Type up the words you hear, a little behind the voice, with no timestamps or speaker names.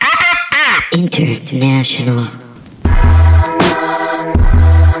International.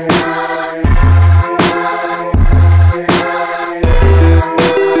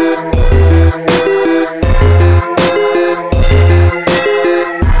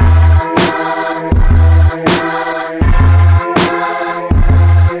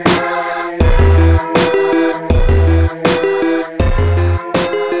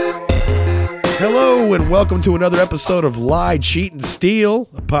 Welcome to another episode of Lie, Cheat, and Steal,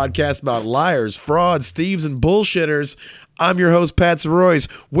 a podcast about liars, frauds, thieves, and bullshitters. I'm your host, Pat Soroyce.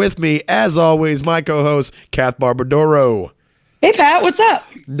 With me, as always, my co-host, Kath Barbadoro. Hey, Pat, what's up?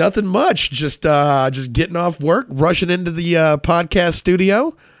 Nothing much. Just getting off work, rushing into the podcast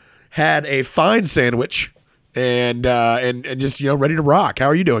studio. Had a fine sandwich, and just ready to rock. How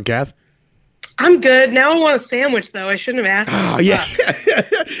are you doing, Kath? I'm good. Now I want a sandwich, though. I shouldn't have asked. Oh, yeah.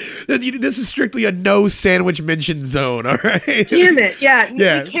 This is strictly a no sandwich mention zone, all right? Damn it.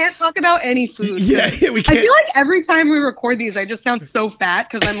 Yeah. We can't talk about any food. Yeah, we can't. I feel like every time we record these, I just sound so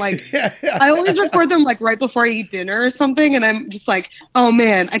fat because I'm like, I always record them like right before I eat dinner or something. And I'm just like, oh,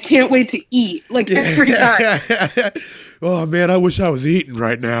 man, I can't wait to eat. Like every time. Oh, man, I wish I was eating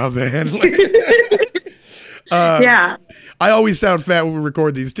right now, man. Yeah. I always sound fat when we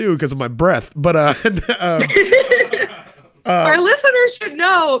record these too because of my breath. But our listeners should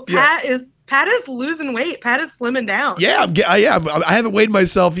know Pat is losing weight. Pat is slimming down. Yeah, I haven't weighed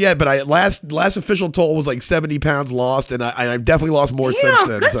myself yet, but last official toll was like 70 pounds lost, and I've definitely lost more since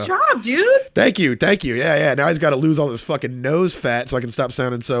then. Good job, dude. Thank you. Yeah. Now he's got to lose all this fucking nose fat so I can stop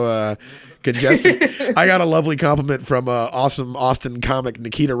sounding so congested. I got a lovely compliment from awesome Austin comic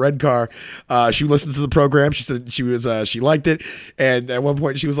Nikita Redcar. She listens to the program. She said she liked it, and at one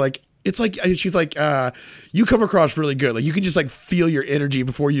point she was like, she's like, you come across really good. Like you can just like feel your energy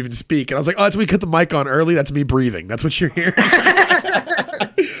before you even speak. And I was like, oh, that's when we cut the mic on early. That's me breathing. That's what you're hearing.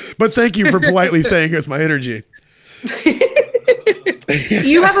 But thank you for politely saying it's my energy.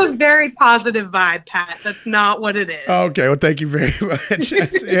 You have a very positive vibe, Pat. That's not what it is. Okay, well, thank you very much.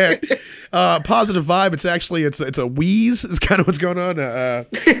 Positive vibe. It's actually it's a wheeze. Is kind of what's going on.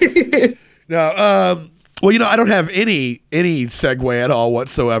 Well, I don't have any segue at all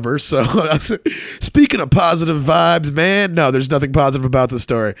whatsoever. So, speaking of positive vibes, man, no, there's nothing positive about the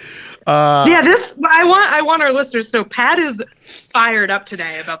story. I want our listeners to know Pat is fired up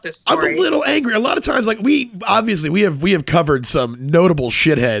today about this story. I'm a little angry. A lot of times, like we have covered some notable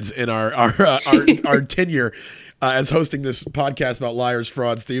shitheads in our tenure. As hosting this podcast about liars,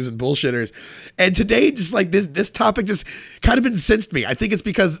 frauds, thieves, and bullshitters. And today, just like this topic just kind of incensed me. I think it's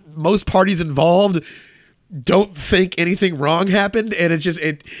because most parties involved don't think anything wrong happened, and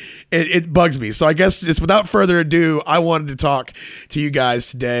it bugs me. So I guess just without further ado, I wanted to talk to you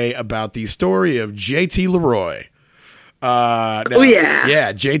guys today about the story of JT Leroy.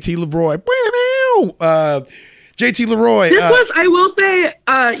 JT Leroy. JT Leroy. This was, I will say,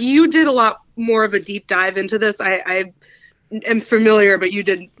 you did a lot more of a deep dive into this. I am familiar, but you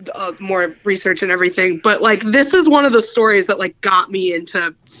did more research and everything. But like, this is one of the stories that like got me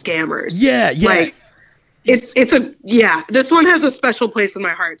into scammers. Yeah. Like, this one has a special place in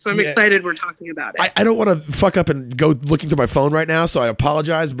my heart, so I'm excited we're talking about it. I don't want to fuck up and go looking through my phone right now, so I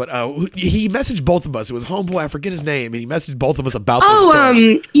apologize, but he messaged both of us. It was homeboy, I forget his name, and he messaged both of us about this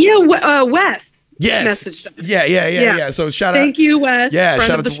story. Wes. Yes. Messaged him. Yeah. So shout out. Thank you, Wes. Yeah, friend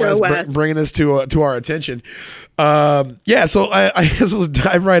shout of out the to show, Wes bringing this to our attention. So I guess we'll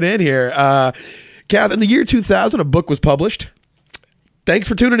dive right in here. Kath, in the year 2000, a book was published. Thanks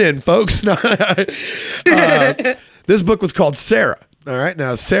for tuning in, folks. This book was called Sarah. All right.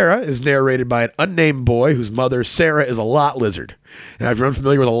 Now, Sarah is narrated by an unnamed boy whose mother, Sarah, is a lot lizard. And if you're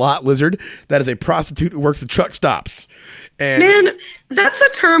unfamiliar with a lot lizard, that is a prostitute who works at truck stops. And man, that's a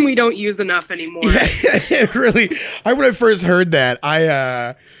term we don't use enough anymore. Yeah, really. When I first heard that,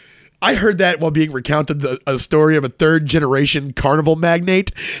 I heard that while being recounted a story of a third generation carnival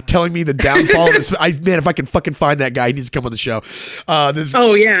magnate telling me the downfall of this. If I can fucking find that guy, he needs to come on the show.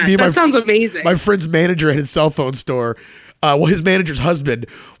 That sounds amazing. My friend's manager at his cell phone store. His manager's husband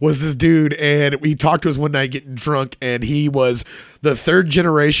was this dude, and we talked to us one night getting drunk, and he was the third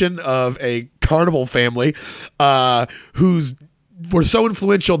generation of a carnival family who's were so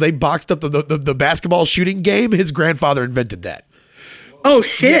influential they boxed up the basketball shooting game. His grandfather invented that. Oh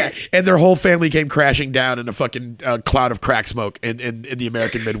shit! Yeah. And their whole family came crashing down in a fucking cloud of crack smoke in the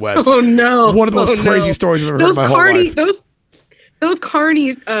American Midwest. Oh no! One of the most crazy stories I've ever heard in my whole life. those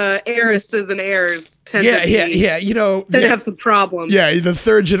carny heiresses and heirs tend to have some problems. Yeah, the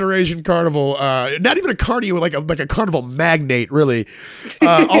third generation carnival, not even a carny, like a carnival magnate, really.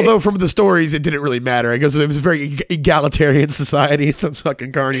 Although from the stories, it didn't really matter. I guess it was a very egalitarian society. Those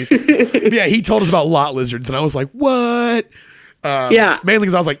fucking carnies. Yeah, he told us about lot lizards, and I was like, what? Mainly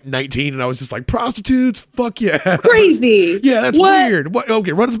because I was like 19 and I was just like, prostitutes, fuck yeah. Crazy. Yeah, that's weird. What?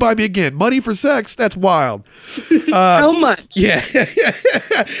 Okay, run this by me again. Money for sex? That's wild. How much? Yeah. What's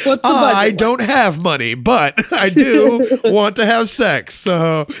the budget? I don't have money, but I do want to have sex.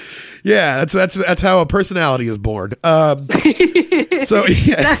 So yeah, that's how a personality is born. So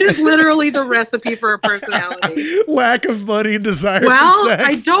yeah. That is literally the recipe for a personality. Lack of money and desire well, for sex.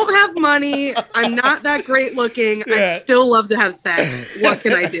 I don't have money. I'm not that great looking. Yeah. I still love to have sex. What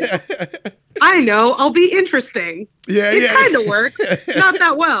can I do? I know. I'll be interesting. It kind of works. Not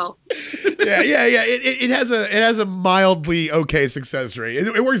that well. Yeah. It has a mildly okay success rate.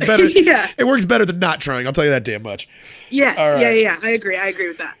 It works better. It works better than not trying. I'll tell you that damn much. Yes. Right. Yeah. I agree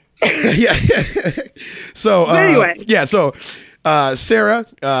with that. Yeah. So anyway. Yeah. So. Sarah,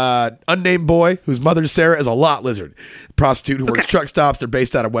 unnamed boy whose mother Sarah is a lot lizard, prostitute who works truck stops. They're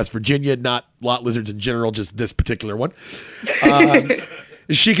based out of West Virginia, not lot lizards in general, just this particular one.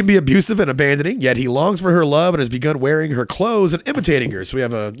 She can be abusive and abandoning, yet he longs for her love and has begun wearing her clothes and imitating her. So we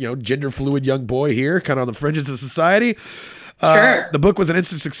have a gender fluid young boy here, kind of on the fringes of society. Sure. The book was an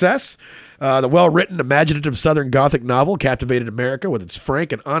instant success. The well-written, imaginative Southern Gothic novel captivated America with its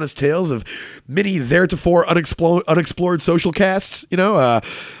frank and honest tales of many theretofore unexplored social casts. The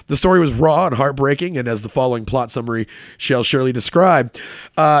story was raw and heartbreaking, and as the following plot summary shall surely describe,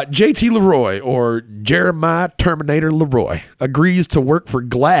 J.T. Leroy, or Jeremiah Terminator Leroy, agrees to work for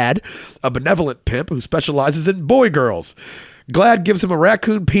Glad, a benevolent pimp who specializes in boy girls. Glad gives him a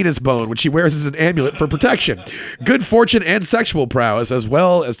raccoon penis bone, which he wears as an amulet for protection, good fortune, and sexual prowess, as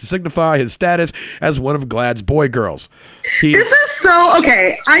well as to signify his status as one of Glad's boy girls. This is so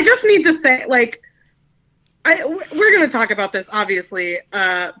okay. I just need to say, like, we're going to talk about this, obviously,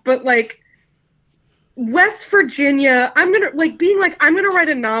 but like West Virginia, I'm going to write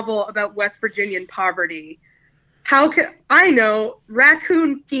a novel about West Virginian poverty. How can I know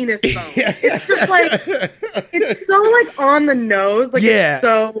raccoon penis bone? It's just like, it's so like on the nose. Like, it's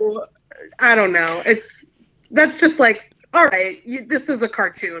so, I don't know. That's just like, all right, this is a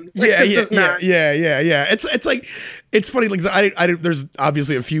cartoon. Like, yeah. It's like, it's funny. Like, I there's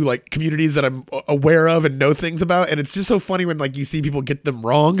obviously a few like communities that I'm aware of and know things about, and it's just so funny when like you see people get them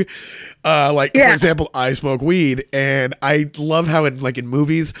wrong. For example, I smoke weed, and I love how in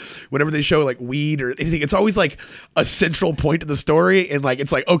movies, whenever they show like weed or anything, it's always like a central point of the story, and like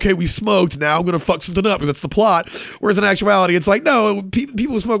it's like, okay, we smoked, now I'm gonna fuck something up because that's the plot. Whereas in actuality, it's like, no,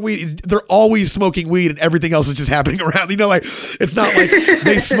 people who smoke weed, they're always smoking weed, and everything else is just happening around. Like, it's not like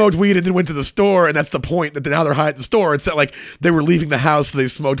they smoked weed and then went to the store, and that's the point that now they're high at the store. It's not like they were leaving the house, so they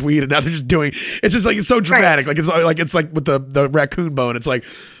smoked weed, and now they're just doing. It's just like, it's so dramatic. Right. It's like with the raccoon bone. It's like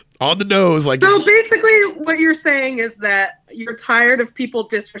on the nose. Like, so basically, what you're saying is that you're tired of people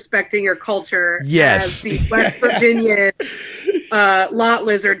disrespecting your culture. Yes, as the West Virginian lot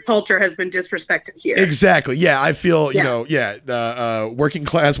lizard culture has been disrespected here. Exactly. Yeah, I feel working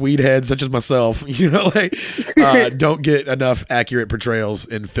class weed heads such as myself, don't get enough accurate portrayals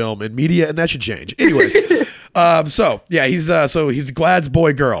in film and media, and that should change. Anyways, he's Glad's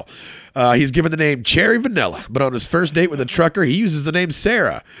boy girl. He's given the name Cherry Vanilla, but on his first date with a trucker, he uses the name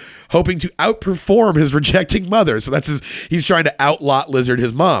Sarah, hoping to outperform his rejecting mother. So he's trying to out lot lizard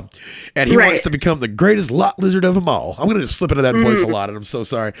his mom. And he wants to become the greatest lot lizard of them all. I'm going to just slip into that voice a lot, and I'm so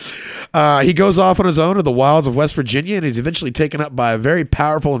sorry. He goes off on his own to the wilds of West Virginia, and he's eventually taken up by a very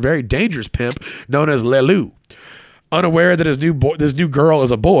powerful and very dangerous pimp known as Lelou. Unaware that his new girl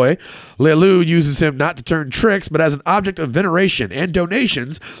is a boy, Lelou uses him not to turn tricks, but as an object of veneration and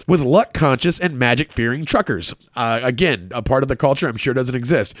donations with luck-conscious and magic-fearing truckers. Again, a part of the culture I'm sure doesn't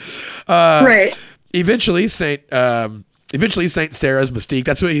exist. Right. Eventually, Saint Sarah's mystique.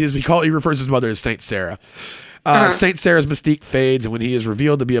 That's what he refers to his mother as Saint Sarah. Saint Sarah's mystique fades, and when he is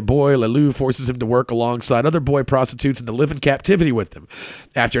revealed to be a boy, Lelou forces him to work alongside other boy prostitutes and to live in captivity with them.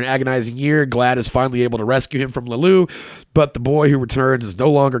 After an agonizing year, Glad is finally able to rescue him from Lelou, but the boy who returns is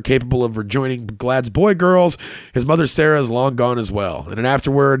no longer capable of rejoining Glad's boy girls. His mother Sarah is long gone as well. And then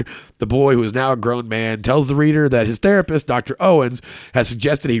afterward, the boy, who is now a grown man, tells the reader that his therapist, Dr. Owens, has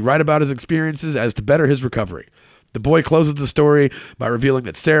suggested he write about his experiences as to better his recovery. The boy closes the story by revealing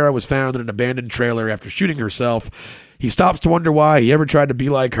that Sarah was found in an abandoned trailer after shooting herself. He stops to wonder why he ever tried to be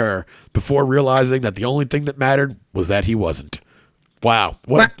like her, before realizing that the only thing that mattered was that he wasn't. Wow.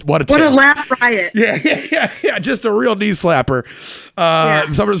 What a What tale. a laugh riot. Yeah. Just a real knee slapper.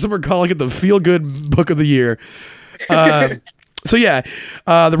 Some are calling it the feel good book of the year. So yeah,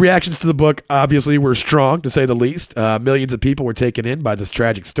 the reactions to the book obviously were strong, to say the least. Millions of people were taken in by this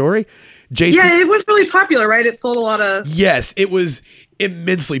tragic story. Yeah, it was really popular, right? It sold a lot of. Yes, it was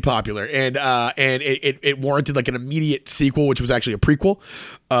immensely popular, and it warranted like an immediate sequel, which was actually a prequel,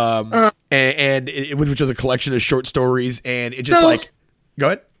 which was a collection of short stories, and it just go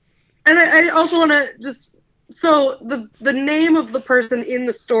ahead. And I also want to just. So the name of the person in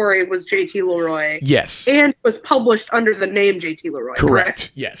the story was J.T. Leroy. Yes. And was published under the name J.T. Leroy. Correct?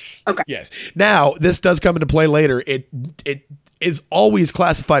 Yes. Okay. Yes. Now, this does come into play later. It is always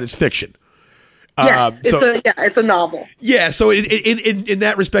classified as fiction. Yes, it's a novel. Yeah, so in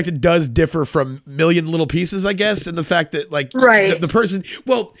that respect, it does differ from Million Little Pieces, I guess, in the fact that the person.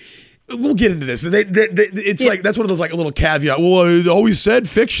 Well, we'll get into this. It's like that's one of those like a little caveat. Well, it always said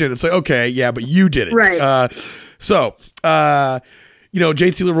fiction. It's like okay, yeah, but you did it, right?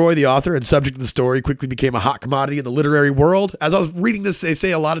 J.T. Leroy, the author and subject of the story, quickly became a hot commodity in the literary world. As I was reading this, they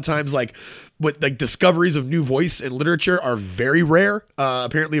say a lot of times discoveries of new voice in literature are very rare.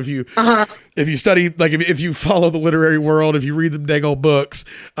 Apparently, if you study, if you follow the literary world, if you read them dang old books,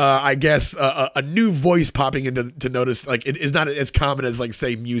 I guess a new voice popping into notice it is not as common as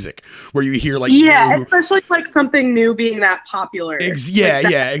say music, where you hear new, especially something new being that popular.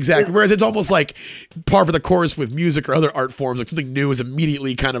 Exactly. Whereas it's almost like par for the course with music or other art forms, something new is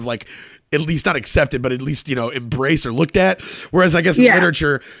immediately kind of at least not accepted, but at least, embraced or looked at. Whereas I guess in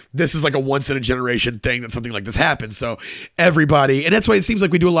literature, this is like a once in a generation thing that something like this happens. So everybody, and that's why it seems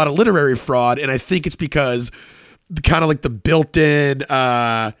like we do a lot of literary fraud. And I think it's because kind of like the built-in,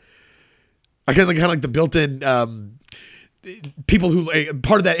 people who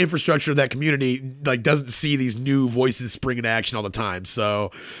part of that infrastructure of that community doesn't see these new voices spring into action all the time.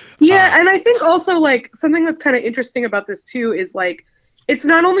 So and I think also something that's kind of interesting about this too is it's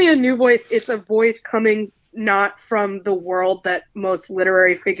not only a new voice, it's a voice coming not from the world that most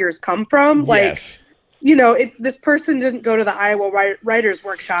literary figures come from. Yes. This person didn't go to the Iowa Writers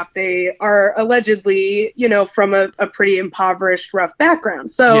Workshop. They are allegedly, from a pretty impoverished, rough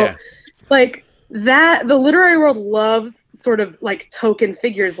background. So that the literary world loves sort of token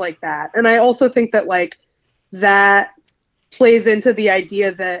figures like that. And I also think that that plays into the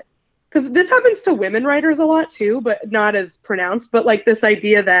idea that, because this happens to women writers a lot too, but not as pronounced, but this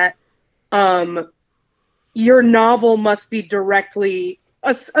idea that your novel must be directly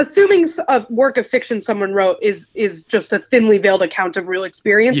assuming a work of fiction someone wrote is just a thinly veiled account of real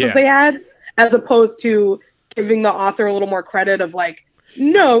experiences they had, as opposed to giving the author a little more credit of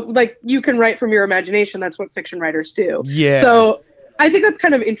no, you can write from your imagination. That's what fiction writers do. Yeah. So I think that's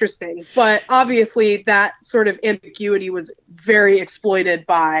kind of interesting, but obviously that sort of ambiguity was very exploited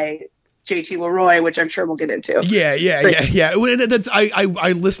by J.T. Leroy, which I'm sure we'll get into. Yeah.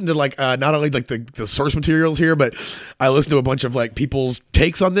 I listened to not only the source materials here, but I listened to a bunch of people's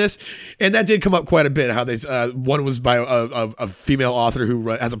takes on this, and that did come up quite a bit. How they one was by a female author who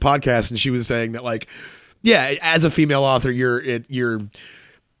has a podcast, and she was saying that as a female author, if you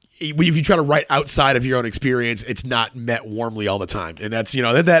try to write outside of your own experience, it's not met warmly all the time, and that's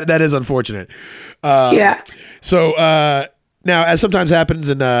that is unfortunate. So. Now, as sometimes happens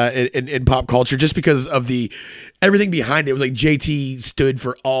in pop culture, just because of everything behind it, was JT stood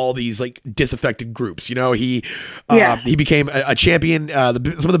for all these disaffected groups. He became a champion. Some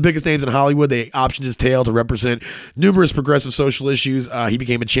of the biggest names in Hollywood, they optioned his tale to represent numerous progressive social issues. He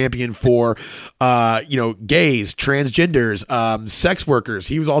became a champion for gays, transgenders, sex workers.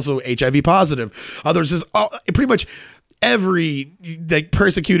 He was also HIV positive. There's just pretty much every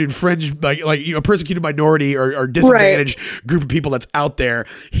persecuted fringe, persecuted minority or disadvantaged group of people that's out there.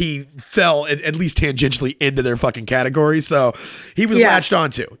 He fell at least tangentially into their fucking category. So he was latched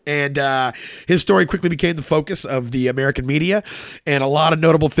onto, and his story quickly became the focus of the American media, and a lot of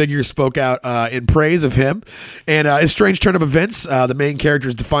notable figures spoke out in praise of him and his strange turn of events. The main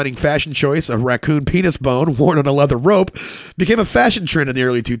character's defining fashion choice, a raccoon penis bone worn on a leather rope, became a fashion trend in the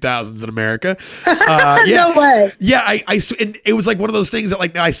early 2000s in America. No way. Yeah, and it was one of those things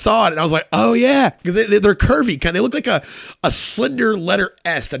that I saw it and I was like, oh yeah, because they're curvy, they look like a slender letter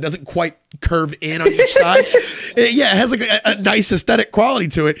S that doesn't quite curve in on each side. It has a nice aesthetic quality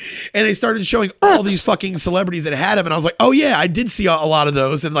to it, and they started showing all these fucking celebrities that had them, and I was like, oh yeah, I did see a lot of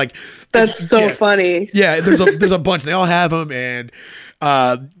those, and that's so funny. Yeah, there's a bunch. They all have them, and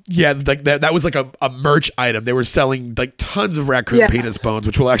that was a merch item. They were selling tons of raccoon penis bones,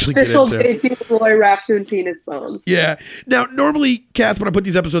 which we'll actually get into. J.T. Leroy raccoon penis bones. Yeah. Now, normally, Kath, when I put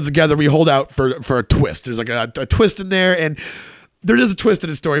these episodes together, we hold out for a twist. There's a twist in there, and there is a twist in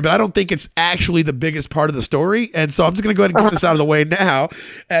the story, but I don't think it's actually the biggest part of the story. And so I'm just going to go ahead and get this out of the way now.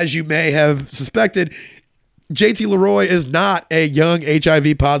 As you may have suspected, JT Leroy is not a young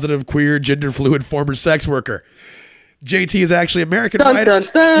HIV positive, queer, gender fluid former sex worker. JT is actually American writer. Dun,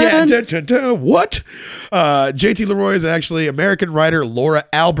 dun. Yeah, dun, dun, dun. What? JT Leroy is actually American writer Laura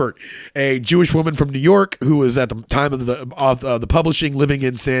Albert, a Jewish woman from New York who was at the time of the publishing living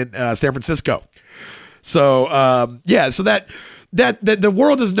in San Francisco. So so that the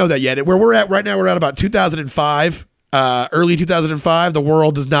world doesn't know that yet. Where we're at right now, we're at about 2005. Early 2005, the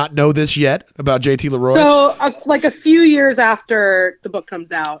world does not know this yet about JT Leroy. So, like a few years after the book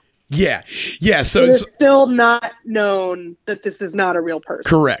comes out. Yeah. So it's still not known that this is not a real person.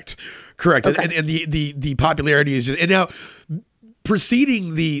 Correct. Okay. And the popularity is just, and now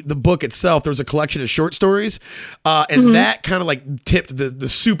preceding the book itself, there's a collection of short stories, and that kind of like tipped the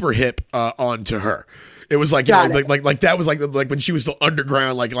super hip onto her. It was like, like that was like when she was still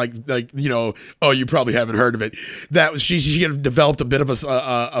underground, like oh, you probably haven't heard of it. That was she had developed a bit of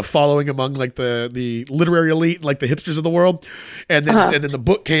a following among like the literary elite, like the hipsters of the world, and then the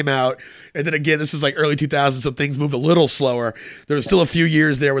book came out, and then again this is like early 2000s, so things moved a little slower. There was still a few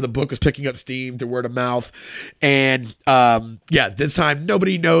years there where the book was picking up steam through word of mouth, and this time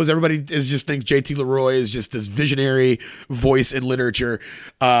nobody knows. Everybody just thinks JT Leroy is just this visionary voice in literature,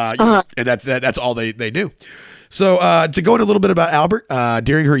 and that's all they knew. So to go in a little bit about Albert,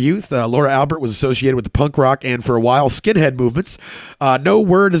 during her youth, Laura Albert was associated with the punk rock and for a while skinhead movements. No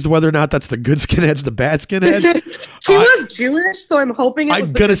word as to whether or not that's the good skinheads or the bad skinheads. She was Jewish, so I'm hoping it was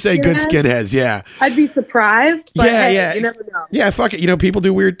I'm going to say good skinheads, yeah. I'd be surprised, but hey, you never know. Yeah, fuck it. People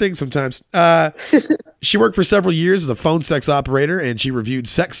do weird things sometimes. She worked for several years as a phone sex operator, and she reviewed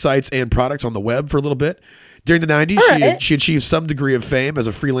sex sites and products on the web for a little bit. During the 90s, she achieved some degree of fame as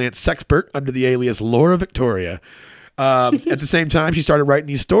a freelance sexpert under the alias Laura Victoria. At the same time, she started writing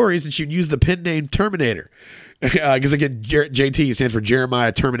these stories, and she would use the pen name Terminator. Because again, JT stands for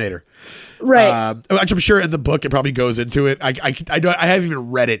Jeremiah Terminator. Right. I'm sure in the book it probably goes into it. I haven't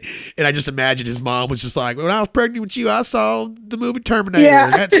even read it, and I just imagine his mom was just like, when I was pregnant with you, I saw the movie Terminator.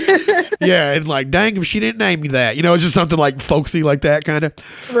 Yeah. And like, dang, if she didn't name me that, it's just something like folksy like that kind of.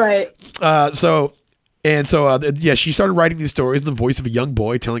 Right. So she started writing these stories in the voice of a young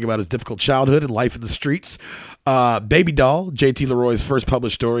boy telling about his difficult childhood and life in the streets. Baby Doll, JT Leroy's first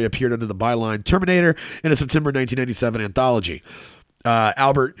published story, appeared under the byline Terminator in a September 1997 anthology.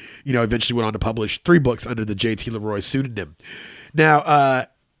 Albert, eventually went on to publish 3 books under the JT Leroy pseudonym. Now,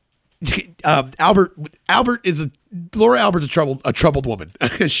 Laura Albert's a troubled woman.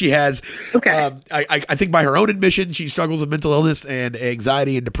 She has, I think by her own admission, she struggles with mental illness and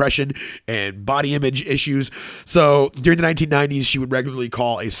anxiety and depression and body image issues. So during the 1990s, she would regularly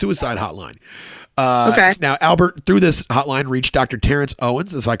call a suicide hotline. Now, Albert, through this hotline, reached Dr. Terrence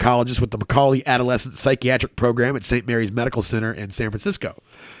Owens, a psychologist with the Macaulay Adolescent Psychiatric Program at St. Mary's Medical Center in San Francisco.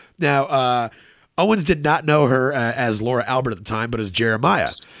 Now, Owens did not know her as Laura Albert at the time, but as Jeremiah.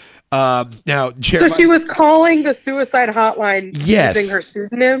 So she was calling the suicide hotline using her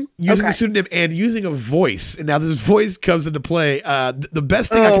pseudonym? Using the pseudonym and using a voice. And now this voice comes into play. The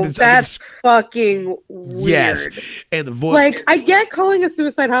best thing I can that's fucking weird. Yes. And the voice. Like, I get calling a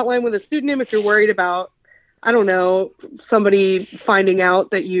suicide hotline with a pseudonym if you're worried about, I don't know, somebody finding out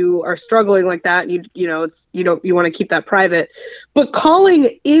that you are struggling like that, and you want to keep that private. But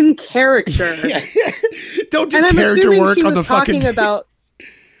calling in character. Don't do character work on the fucking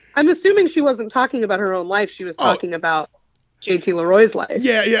I'm assuming she wasn't talking about her own life. She was talking about JT Leroy's life.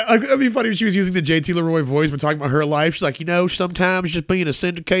 Yeah. It'd be funny if she was using the JT Leroy voice when talking about her life. She's like, sometimes just being a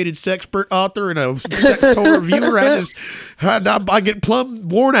syndicated sexpert author and a sex toy reviewer, I get plumb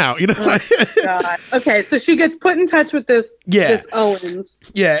worn out, Oh, God. Okay, so she gets put in touch with this Owens.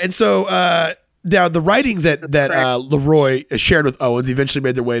 Yeah, and so now the writings that Leroy shared with Owens eventually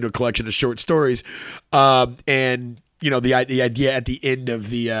made their way to a collection of short stories, and the idea at the end of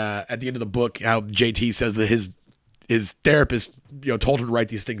the book, how JT says that his therapist, told him to write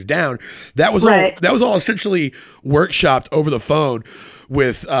these things down. That was all essentially workshopped over the phone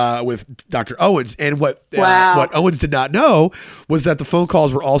with Dr. Owens. And what Owens did not know was that the phone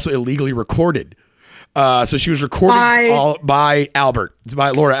calls were also illegally recorded. So she was recording by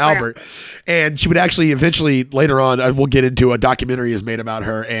Laura Albert, and she would actually eventually later on, we'll get into, a documentary is made about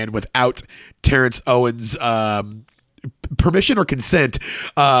her, and without Terrence Owens' permission or consent,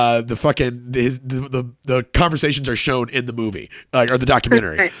 the conversations are shown in the movie or the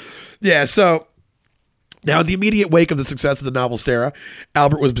documentary. Right. Yeah. So now, in the immediate wake of the success of the novel Sarah,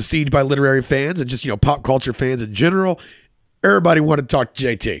 Albert was besieged by literary fans and just pop culture fans in general. Everybody wanted to talk to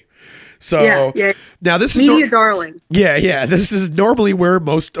JT. So now this is media darling. Yeah. This is normally where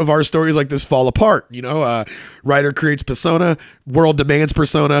most of our stories like this fall apart. Writer creates persona, world demands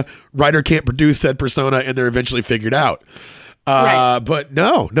persona, writer can't produce said persona, and they're eventually figured out. But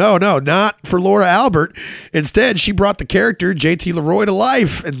no, not for Laura Albert. Instead, she brought the character JT Leroy to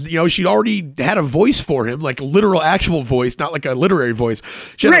life, and she already had a voice for him, like a literal, actual voice, not like a literary voice.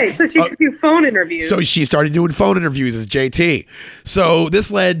 So she could do phone interviews. So she started doing phone interviews as JT. So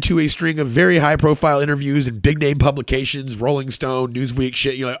this led to a string of very high-profile interviews in big-name publications, Rolling Stone, Newsweek,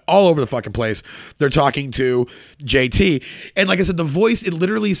 shit, all over the fucking place. They're talking to JT, and like I said, the voice, it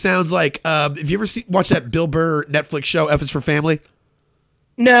literally sounds like. Have you ever watched that Bill Burr Netflix show F is for Family?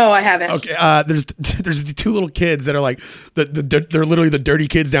 No, I haven't. Okay, there's two little kids that are like they're literally the dirty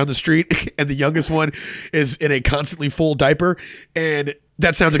kids down the street, and the youngest one is in a constantly full diaper, and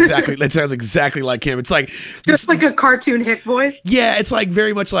that sounds exactly like him. It's like just like a cartoon hick voice. Yeah, it's like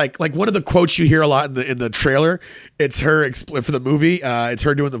very much like one of the quotes you hear a lot in the trailer. It's her for the movie. It's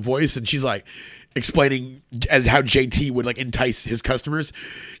her doing the voice, and she's like explaining as how JT would like entice his customers,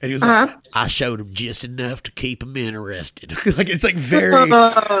 and he was like, I showed him just enough to keep him interested. Like it's like very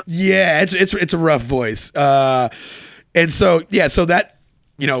it's a rough voice, and so so that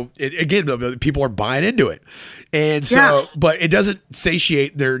again people are buying into it, and so but it doesn't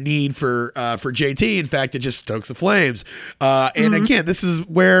satiate their need for JT. In fact, it just stokes the flames, and again, this is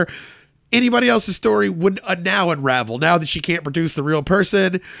where anybody else's story would now unravel. Now that she can't produce the real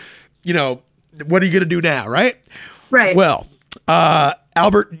person, what are you going to do now, right? Right. Well,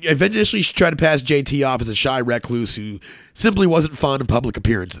 Albert, eventually she tried to pass JT off as a shy recluse who simply wasn't fond of public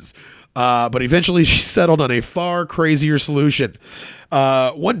appearances. But eventually she settled on a far crazier solution.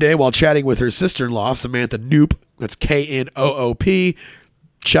 One day while chatting with her sister-in-law, Samantha Knoop, that's Knoop,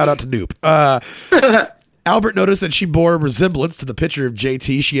 shout out to Knoop. Albert noticed that she bore a resemblance to the picture of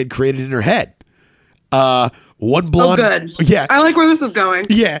JT she had created in her head. One blonde. Oh, good. Yeah. I like where this is going.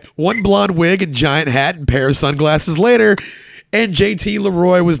 Yeah. One blonde wig and giant hat and pair of sunglasses later, and JT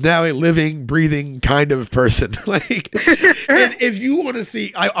Leroy was now a living, breathing kind of person. And if you want to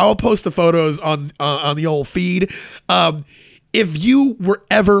see, I'll post the photos on the old feed. If you were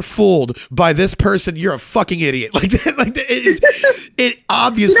ever fooled by this person, you're a fucking idiot. It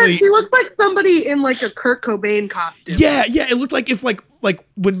obviously. She looks like somebody in like a Kurt Cobain costume. Yeah. It looked like if like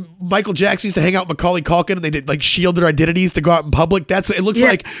when Michael Jackson used to hang out with Macaulay Culkin and they did like shield their identities to go out in public. That's what it looks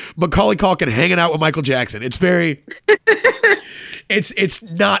like. Macaulay Culkin hanging out with Michael Jackson. It's very. It's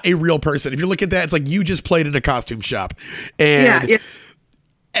not a real person. If you look at that, it's like you just played in a costume shop, and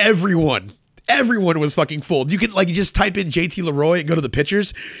everyone was fucking fooled. You can you just type in JT Leroy and go to the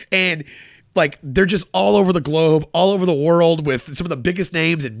pictures, and like they're just all over the globe, all over the world with some of the biggest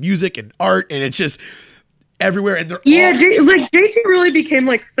names in music and art, and it's just everywhere. And they're JT really became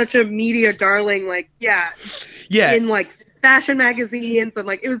like such a media darling. In like fashion magazines and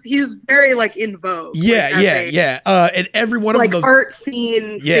he was very like in vogue. And every one of them art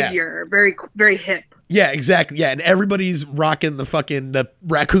scene figure, very very hip. Yeah, exactly. Yeah, and everybody's rocking the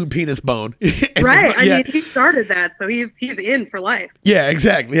raccoon penis bone. Right. I mean, he started that, so he's in for life. Yeah,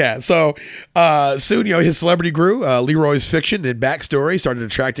 exactly. Yeah. So soon, his celebrity grew. Leroy's fiction and backstory started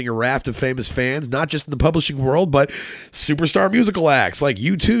attracting a raft of famous fans, not just in the publishing world, but superstar musical acts like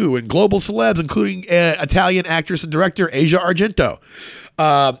U2 and global celebs, including Italian actress and director Asia Argento.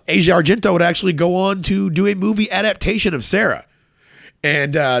 Asia Argento would actually go on to do a movie adaptation of Sarah.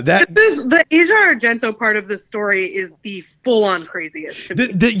 And the Asia Argento part of this story is the full-on craziest. To me.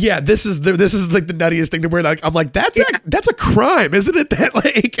 This is like the nuttiest thing to where I'm like that's a crime, isn't it?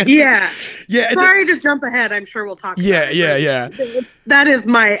 That Sorry to jump ahead. I'm sure we'll talk. That is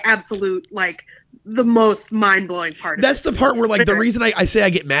my absolute the most mind-blowing part. That's the part where the reason I say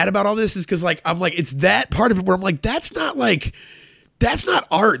I get mad about all this is because I'm like it's that part of it where I'm like that's not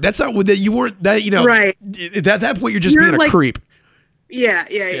art. That's not that you weren't that right. At that point you're just being a creep.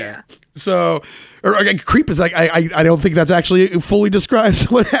 Yeah. So, creep is I don't think that's actually fully describes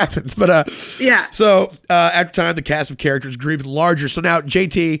what happens, but So after time, the cast of characters grew even larger. So now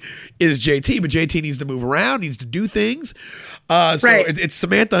JT is JT, but JT needs to move around, needs to do things. It's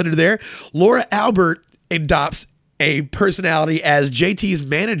Samantha under there. Laura Albert adopts a personality as JT's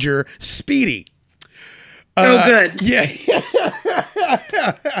manager, Speedy. Good. Yeah.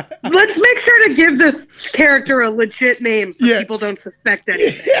 Let's make sure to give this character a legit name so people don't suspect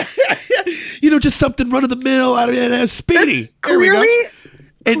anything. Just something run of the mill out of it as Speedy. Clearly,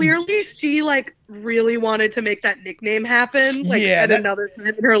 she really wanted to make that nickname happen. At another time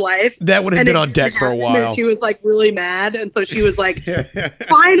in her life. That would have been on deck for a while. And she was really mad, and so she was like,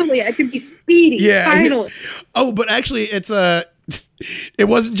 "Finally, I can be Speedy." Yeah. Finally. Oh, but actually, it's it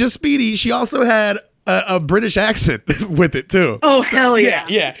wasn't just Speedy. She also had a British accent with it too. Oh, hell yeah.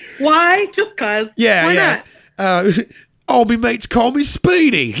 Yeah. Why? Just cause. Yeah, Why yeah. not? All my mates call me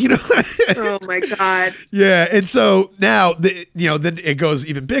Speedy, you know. Oh my God. Yeah, and so now then it goes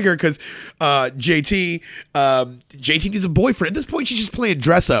even bigger because JT needs a boyfriend. At this point, she's just playing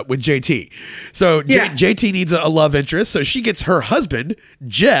dress up with JT. So JT needs a love interest, so she gets her husband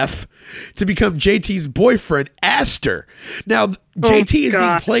Jeff to become JT's boyfriend, Aster. Now JT is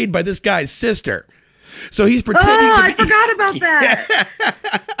being played by this guy's sister. So he's pretending to be... I forgot about that.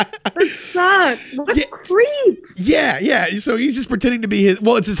 That sucks. What a creep. Yeah. So he's just pretending to be his...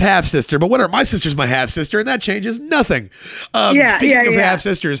 Well, it's his half-sister, but whatever. My sister's my half-sister, and that changes nothing. Speaking of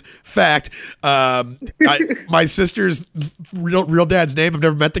half-sisters, fact, my sister's real dad's name, I've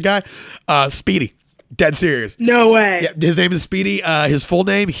never met the guy, Speedy. Dead serious. No way. Yeah, his name is Speedy. His full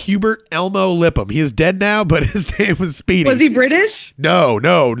name, Hubert Elmo Lipham. He is dead now, but his name was Speedy. Was he British? No.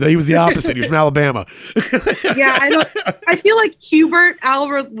 He was the opposite. He was from Alabama. Yeah, I feel like Hubert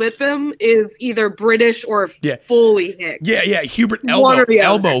Albert Lipham is either British or fully Hick. Yeah. Hubert Elmo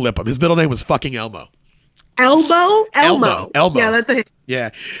Lipham. His middle name was fucking Elmo. Elmo. Yeah, that's a hit.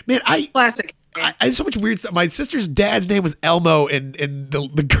 Yeah, man. Classic. I had so much weird stuff. My sister's dad's name was Elmo, and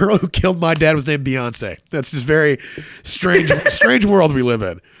the girl who killed my dad was named Beyonce. That's just very strange world we live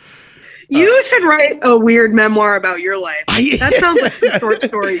in. You should write a weird memoir about your life. That sounds like some short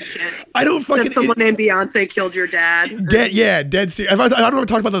story shit. I don't fucking... That someone named Beyonce killed your dad. Dead serious. I don't know if I've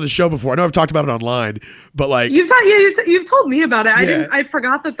talked about that on the show before. I know I've talked about it online, but like... You've told me about it. I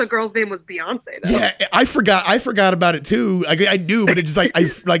forgot that the girl's name was Beyonce, though. Yeah, I forgot about it, too. I knew, but it just like... I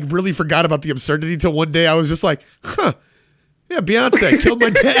like really forgot about the absurdity until one day I was just like, huh. Yeah, Beyonce killed my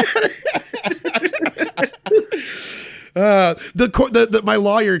dad. My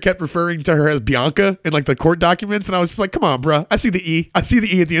lawyer kept referring to her as Bianca in like the court documents, and I was just like, "Come on, bro! I see the E at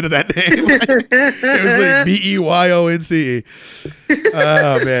the end of that name." It was like Beyonce.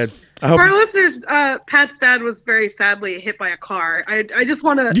 Oh man! For our listeners, Pat's dad was very sadly hit by a car. I just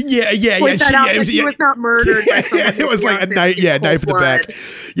want to point that out that he was not murdered by someone. It was like a knife in the back.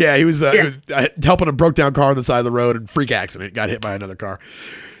 Yeah, he was helping a broke down car on the side of the road and freak accident, got hit by another car.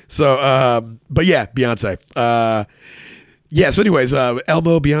 So, but yeah, Beyonce. So anyways,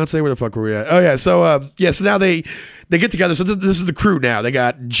 Elmo, Beyonce, where the fuck were we at? Oh yeah, so so now they get together. So this is the crew now. They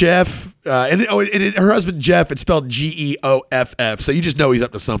got Jeff, and her husband Jeff. It's spelled Geoff. So you just know he's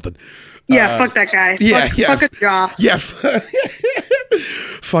up to something. Yeah, fuck that guy. Fuck a Joff. Yeah,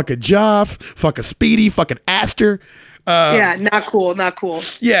 fuck a Joff. Fuck a Speedy. Fuck an Aster. Not cool.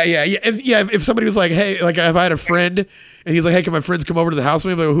 Yeah. If somebody was like, hey, like if I had a friend. And he's like, hey, can my friends come over to the house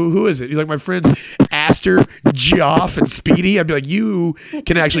with me? I'm like, who is it? He's like, my friends Aster, Geoff, and Speedy. I'd be like, you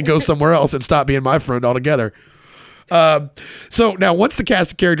can actually go somewhere else and stop being my friend altogether. So now once the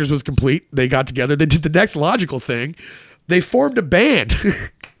cast of characters was complete, they got together. They did the next logical thing. They formed a band.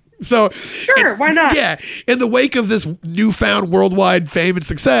 So sure, why not? Yeah, in the wake of this newfound worldwide fame and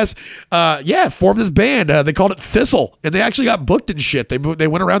success, formed this band. They called it Thistle, and they actually got booked and shit. They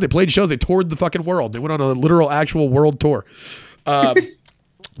went around, they played shows, they toured the fucking world. They went on a literal, actual world tour.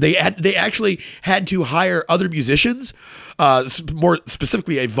 They actually had to hire other musicians, more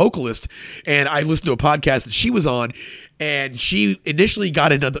specifically a vocalist. And I listened to a podcast that she was on, and she initially got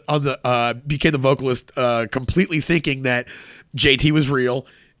became the vocalist, completely thinking that JT was real.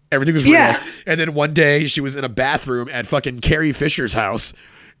 Everything was real. And then one day she was in a bathroom at fucking Carrie Fisher's house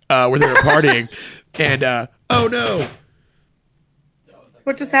where they were partying. And, oh no.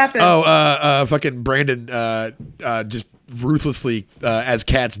 What just happened? Fucking Brandon just ruthlessly, as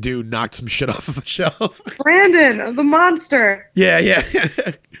cats do, knocked some shit off of a shelf. Brandon, the monster. Yeah.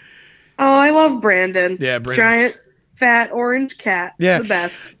 Oh, I love Brandon. Yeah, Brandon. Giant, fat, orange cat. Yeah. The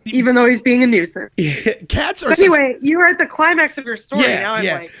best. Even though he's being a nuisance. Yeah, cats are... Anyway, you were at the climax of your story.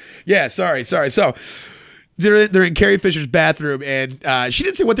 Sorry. So they're in Carrie Fisher's bathroom, and she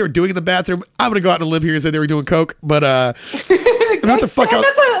didn't say what they were doing in the bathroom. I'm going to go out on a limb here and say they were doing coke, but what the fuck else?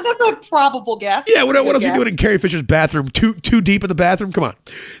 That's a probable guess. Yeah, what else are you doing in Carrie Fisher's bathroom? Too deep in the bathroom? Come on.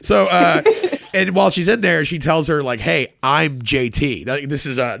 So, and while she's in there, she tells her like, "Hey, I'm JT. This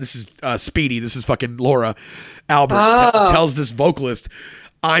is Speedy. This is fucking Laura." Albert tells this vocalist,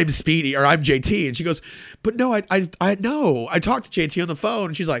 "I'm Speedy," or "I'm JT," and she goes, "But no, I know. I talked to JT on the phone."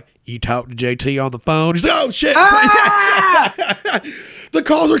 And she's like, "You talked to JT on the phone?" She's like, "Oh shit!" The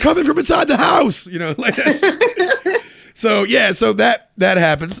calls are coming from inside the house. You know, like that's, so that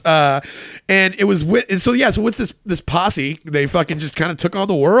happens, and it was with this posse, they fucking just kind of took on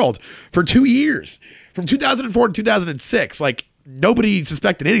the world for 2 years, from 2004 to 2006. Like nobody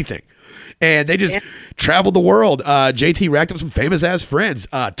suspected anything. And they just traveled the world. JT racked up some famous ass friends.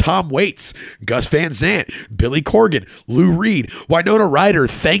 Tom Waits, Gus Van Sant, Billy Corgan, Lou Reed. Winona Ryder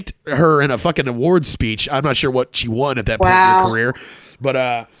thanked her in a fucking awards speech. I'm not sure what she won at that point in her career. But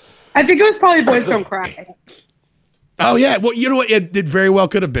I think it was probably Boys Don't Cry. Oh yeah, well you know what, it very well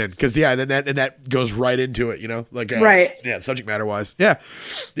could have been, because then that goes right into it, like right, subject matter wise, yeah.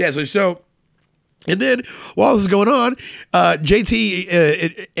 So and then while this is going on,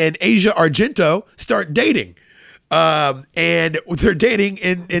 JT and Asia Argento start dating, and they're dating,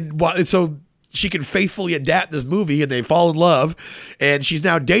 and so she can faithfully adapt this movie, and they fall in love, and she's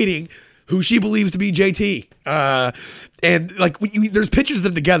now dating who she believes to be JT. And like there's pictures of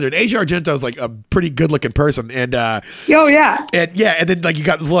them together, and Asia Argento is like a pretty good looking person, and and then like you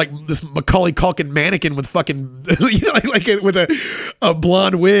got this Macaulay Culkin mannequin with fucking like with a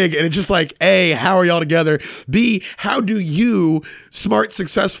blonde wig, and it's just like, A, how are y'all together? B, how do you, smart,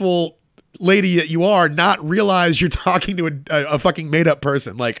 successful lady that you are, not realize you're talking to a fucking made up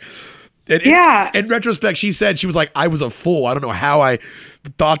person? Like, in retrospect, she said, she was like, I was a fool. I don't know how I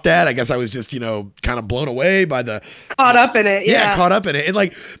thought that. I guess I was just, kind of blown away by the caught up in it. Yeah, caught up in it. And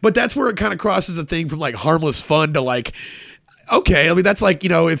like, but that's where it kind of crosses the thing from like harmless fun to like, okay, I mean, that's like,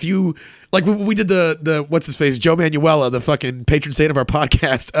 if you like, we did the what's his face, Joe Manuela, the fucking patron saint of our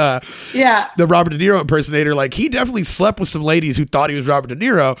podcast. The Robert De Niro impersonator. Like, he definitely slept with some ladies who thought he was Robert De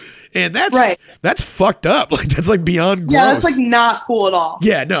Niro, and that's fucked up. Like, that's like beyond gross. Yeah, that's like not cool at all.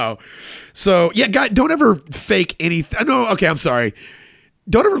 Yeah, no. So yeah, guys, don't ever fake anything. No, okay, I'm sorry.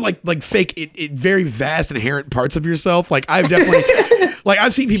 Don't ever like fake it very vast inherent parts of yourself. Like, I've definitely like,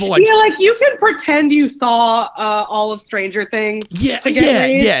 I've seen people like, like you can pretend you saw all of Stranger Things. Yeah, to get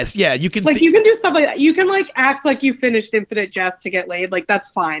laid. Yes, yeah. You can you can do stuff like that. You can like act like you finished Infinite Jest to get laid. Like, that's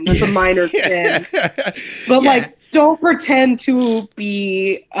fine. That's a minor sin. But like, don't pretend to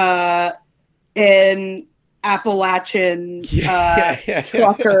be an Appalachian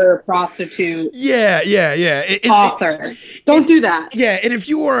trucker prostitute. Author. Don't do that. Yeah, and if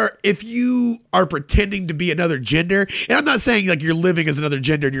you are pretending to be another gender, and I'm not saying like you're living as another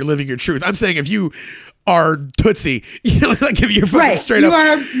gender and you're living your truth. I'm saying if you are Tootsie, like if you're fucking straight up, you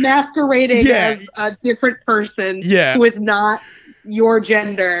are masquerading as a different person who is not your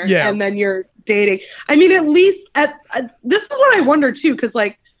gender, and then you're dating. I mean, at least this is what I wonder too, because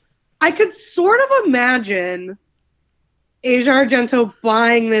like, I could sort of imagine Asia Argento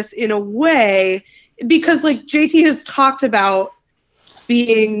buying this in a way, because like JT has talked about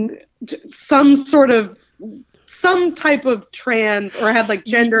being some type of trans, or had like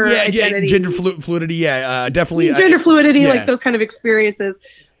gender identity. Gender fluidity. Definitely. Gender fluidity, like those kind of experiences.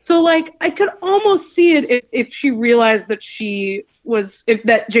 So like, I could almost see it if she realized that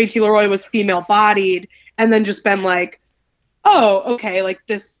that JT Leroy was female bodied, and then just been like, oh, okay, like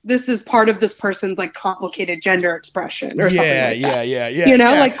this is part of this person's like complicated gender expression or something like that.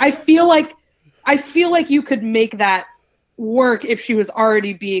 Yeah. Like, I feel like you could make that work if she was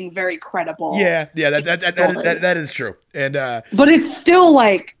already being very credible. That is true. And but it's still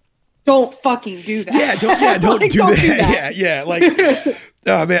like, don't fucking do that. Don't do that. Yeah. Like,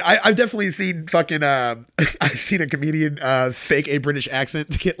 oh man, I've definitely seen fucking I've seen a comedian fake a British accent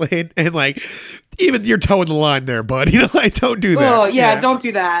to get laid, and like, even you're towing the line there, bud. Like, don't do that. Oh yeah, don't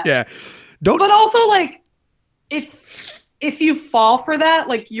do that. Yeah. Don't. But also, like, if you fall for that,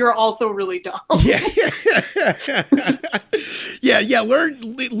 like, you're also really dumb. Yeah.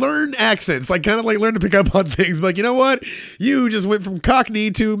 Learn accents. Like, kind of like learn to pick up on things. But like, you know what? You just went from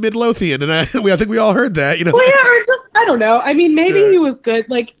Cockney to Midlothian, and I think we all heard that. Well, yeah, or just, I don't know. I mean, maybe he was good.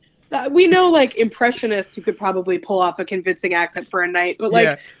 Like, we know like impressionists who could probably pull off a convincing accent for a night, but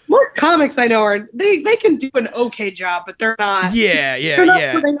like most comics I know they can do an okay job, but they're not. They're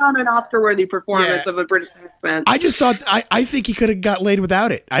not putting on an Oscar-worthy performance of a British accent. I just thought I think he could have got laid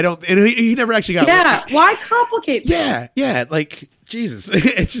without it. I don't. And he never actually got. Yeah, laid. Why complicate things? Yeah. Like, Jesus,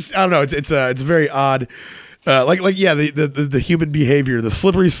 it's just, I don't know. It's very odd. The human behavior, the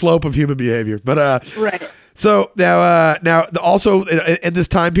slippery slope of human behavior. But right. So now also in this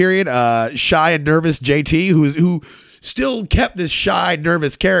time period, shy and nervous JT, who still kept this shy,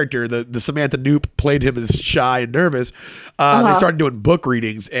 nervous character. The Samantha Noop played him as shy and nervous. They started doing book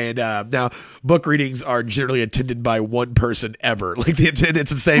readings, and now book readings are generally attended by one person ever. Like,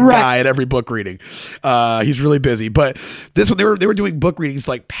 it's the same guy at every book reading. He's really busy, but this one they were doing book readings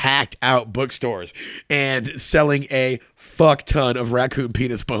like packed out bookstores and selling a fuck ton of raccoon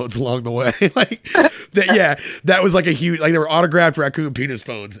penis bones along the way. Like, that was like a huge, like, they were autographed raccoon penis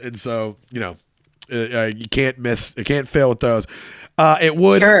bones, and so you can't fail with those. It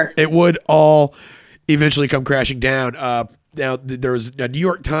would all eventually come crashing down. now there was a New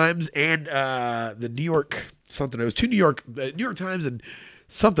York Times and the New York something. It was two New York Times and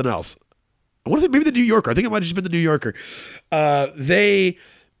something else. I want to say maybe the New Yorker. I think it might have just been the New Yorker.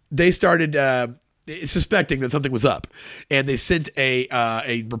 They started suspecting that something was up, and they sent a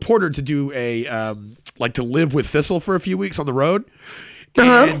reporter to do to live with Thistle for a few weeks on the road.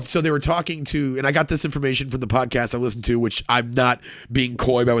 And so they were talking to, and I got this information from the podcast I listened to, which I'm not being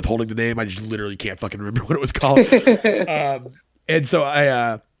coy by withholding the name. I just literally can't fucking remember what it was called. And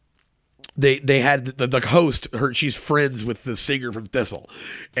so they had the host, she's friends with the singer from Thistle,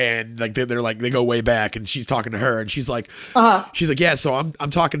 and like they're like, they go way back, and she's talking to her, and she's like, yeah, so I'm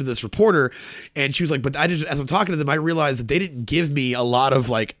talking to this reporter, and she was like, but as I'm talking to them, I realized that they didn't give me a lot of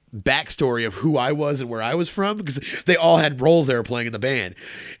like backstory of who I was and where I was from, because they all had roles they were playing in the band,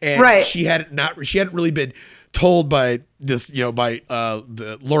 and she hadn't really been told by this, by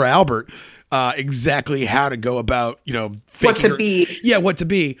the Laura Albert exactly how to go about, what to be. Yeah, what to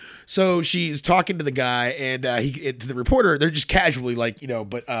be. So she's talking to the guy, and to the reporter, they're just casually like,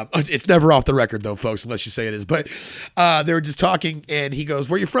 but it's never off the record though, folks, unless you say it is. But they were just talking, and he goes,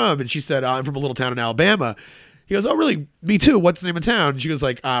 "Where are you from?" And she said, "I'm from a little town in Alabama." He goes, "Oh, really? Me too. What's the name of town?" And she goes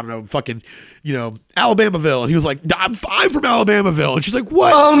like, "I don't know, fucking, Alabamaville." And he was like, "I'm from Alabamaville." And she's like,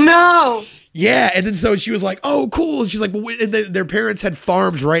 "What?" Oh no. Yeah, and then so she was like, "Oh, cool." And she's like, "Well," and their parents had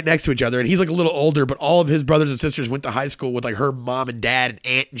farms right next to each other, and he's like a little older, but all of his brothers and sisters went to high school with like her mom and dad and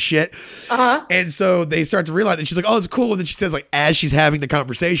aunt and shit. And so they start to realize, and she's like, "Oh, it's cool." And then she says, like, as she's having the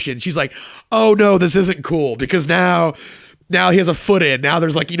conversation, she's like, "Oh no, this isn't cool, because now he has a foot in. Now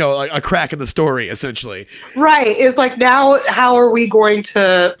there's like, a crack in the story, essentially." Right. It's like, now how are we going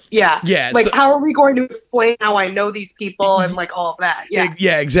to, how are we going to explain how I know these people and like all of that? Yeah.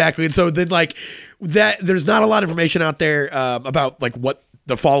 Yeah, exactly. And so then like that, there's not a lot of information out there about like what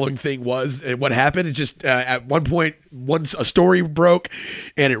the following thing was and what happened. It just at one point, once a story broke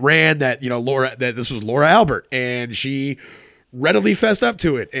and it ran that, that this was Laura Albert, and she readily fessed up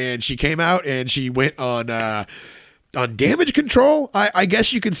to it, and she came out and she went on damage control, I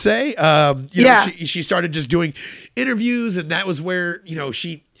guess you could say. She started just doing interviews, and that was where,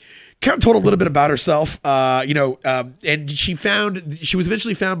 she kind of told a little bit about herself, and she was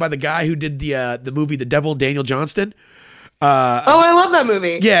eventually found by the guy who did the movie The Devil and Daniel Johnston. I love that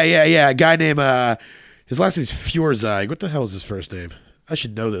movie. Yeah. A guy named, his last name is Fjorzaj. What the hell is his first name? I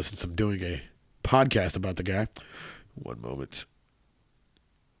should know this since I'm doing a podcast about the guy. One moment.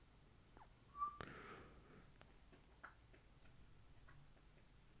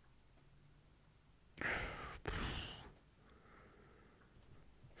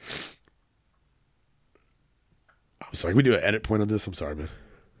 I'm sorry, can we do an edit point on this? I'm sorry, man.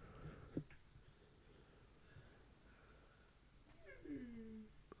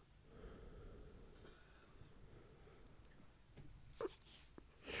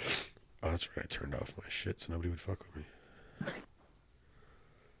 Oh, that's right. I turned off my shit so nobody would fuck with me.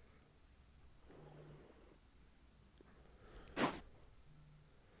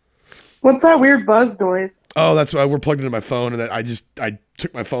 What's that weird buzz noise? Oh, that's why we're plugged into my phone, and I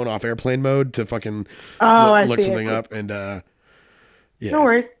took my phone off airplane mode to fucking look something up, and yeah. No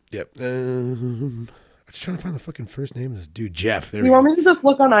worries. Yep. I'm just trying to find the fucking first name of this dude, Jeff. There you want me to just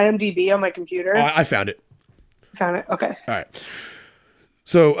look on IMDb on my computer? Oh, I found it. Found it. Okay. All right.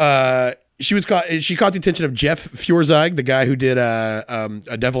 So she caught the attention of Jeff Fjorzaj, the guy who did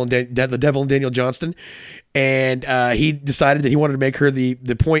The Devil and Daniel Johnston, and he decided that he wanted to make her the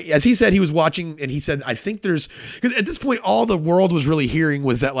point. As he said, he was watching, and he said, I think because at this point all the world was really hearing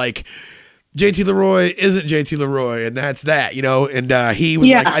was that like JT Leroy isn't JT Leroy, and that's that, and he was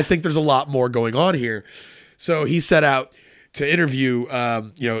like, I think there's a lot more going on here. So he set out to interview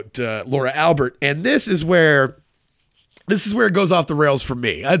to Laura Albert, and this is where it goes off the rails for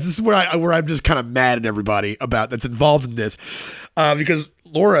me. This is where I'm just kind of mad at everybody that's involved in this, because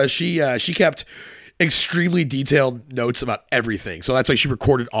Laura, she kept extremely detailed notes about everything. So that's why she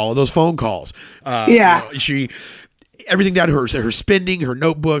recorded all of those phone calls. Everything down to her spending, her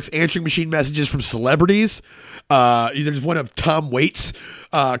notebooks, answering machine messages from celebrities. There's one of Tom Waits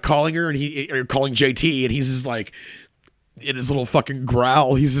calling her, and calling JT, and he's just like, in his little fucking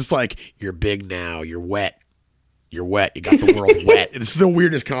growl, he's just like, "You're big now. You're wet. You're wet. You got the world wet." And it's the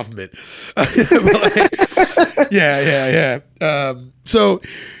weirdest compliment. Yeah. So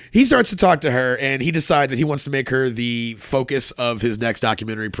he starts to talk to her, and he decides that he wants to make her the focus of his next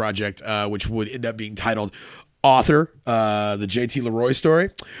documentary project, which would end up being titled Author, the JT Leroy story.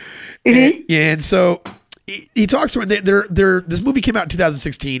 And so he talks to her. And this movie came out in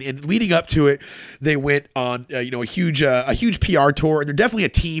 2016, and leading up to it, they went on a huge PR tour, and they're definitely a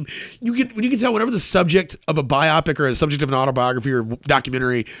team. You can tell whenever the subject of a biopic or a subject of an autobiography or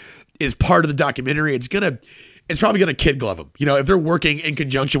documentary is part of the documentary, it's probably gonna kid glove them. If they're working in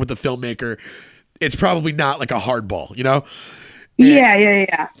conjunction with the filmmaker, it's probably not like a hardball.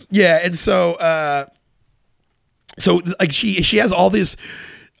 Yeah, and so like she has all this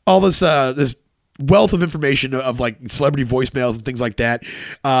wealth of information of like celebrity voicemails and things like that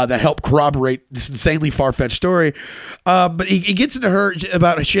that help corroborate this insanely far-fetched story. But he gets into her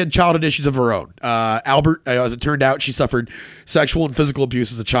about she had childhood issues of her own. Albert, as it turned out, she suffered sexual and physical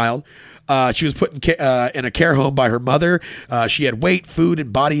abuse as a child. She was put in a care home by her mother. She had weight, food,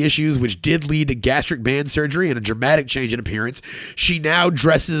 and body issues, which did lead to gastric band surgery and a dramatic change in appearance. She now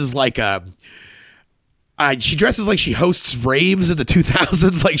dresses like she hosts raves in the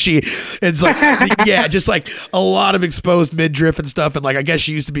 2000s. It's like, yeah, just like a lot of exposed midriff and stuff. And like, I guess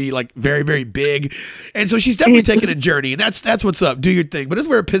she used to be like very, very big. And so she's definitely taking a journey, and that's what's up. Do your thing. But this is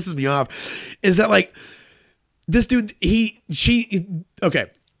where it pisses me off is that like this dude, okay.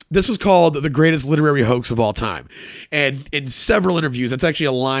 This was called the greatest literary hoax of all time. And in several interviews, that's actually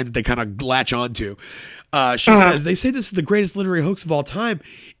a line that they kind of latch onto. She says, they say this is the greatest literary hoax of all time.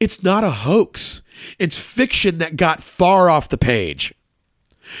 It's not a hoax. It's fiction that got far off the page.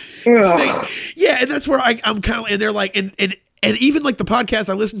 Yeah, and that's where I'm kind of, and they're like, and even like the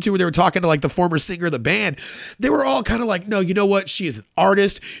podcast I listened to where they were talking to like the former singer of the band, they were all kind of like, no, you know what? She is an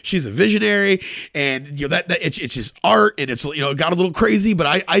artist. She's a visionary, and that it's just art, and it's it got a little crazy,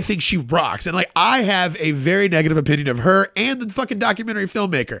 but I think she rocks. And like I have a very negative opinion of her and the fucking documentary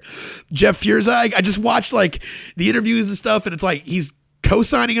filmmaker, Jeff Fierzig. I just watched like the interviews and stuff, and it's like he's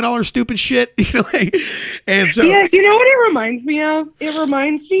co-signing and all her stupid shit, and so yeah, you know what it reminds me of? It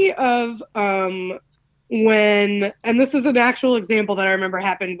reminds me of when, and this is an actual example that I remember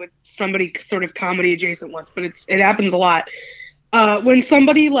happened with somebody sort of comedy adjacent once, but it happens a lot. When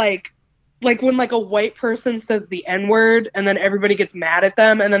somebody like when like a white person says the N-word and then everybody gets mad at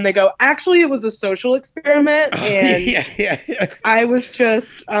them and then they go, actually it was a social experiment and yeah. I was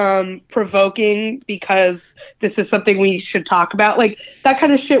just provoking because this is something we should talk about. Like that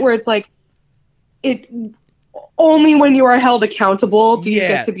kind of shit where it's like it only when you are held accountable do you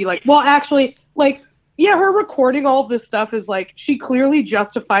get to be like, well actually like yeah, her recording all of this stuff is like she clearly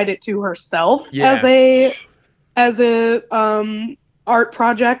justified it to herself as a art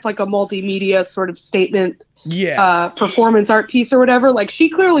project, like a multimedia sort of statement, performance art piece or whatever. Like she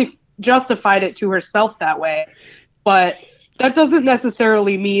clearly justified it to herself that way, but that doesn't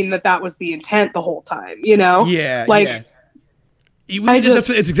necessarily mean that was the intent the whole time, Yeah, like. Yeah.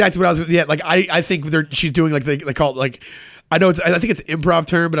 It's exactly what I was. Yeah, like I think she's doing like they call it like. I think it's an improv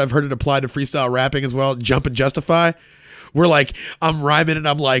term, but I've heard it applied to freestyle rapping as well. Jump and justify. Where like I'm rhyming and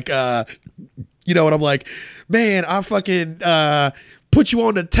I'm like, and I'm like, man, I fucking put you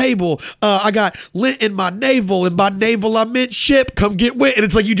on the table. I got lint in my navel, and by navel I meant ship. Come get wet. And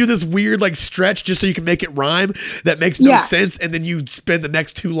it's like you do this weird like stretch just so you can make it rhyme that makes no sense, and then you spend the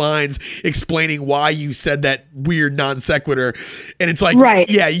next two lines explaining why you said that weird non sequitur. And it's like,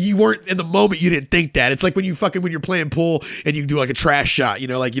 yeah, you weren't in the moment. You didn't think that. It's like when you're playing pool and you do like a trash shot.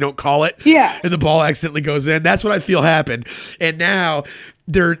 Like you don't call it. Yeah. And the ball accidentally goes in. That's what I feel happened. And now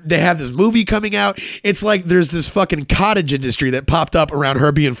they have this movie coming out. It's like there's this fucking cottage industry that popped up around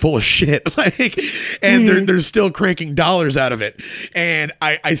her being full of shit. They're still cranking dollars out of it. And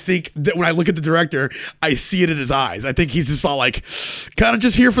I think that when I look at the director, I see it in his eyes. I think he's just all like kind of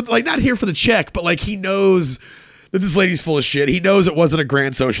just here for like not here for the check, but like he knows that this lady's full of shit. He knows it wasn't a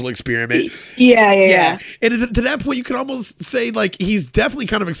grand social experiment. Yeah. And to that point, you could almost say like he's definitely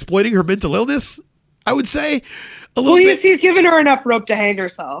kind of exploiting her mental illness, I would say. He's given her enough rope to hang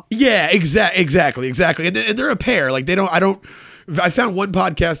herself. Yeah, exactly. And they're a pair. Like I found one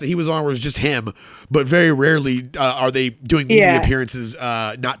podcast that he was on where it was just him, but very rarely are they doing media appearances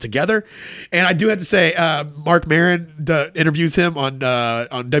not together. And I do have to say, Mark Maron interviews him on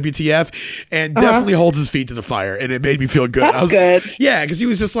WTF and definitely holds his feet to the fire, and it made me feel good. That's good. Yeah, because he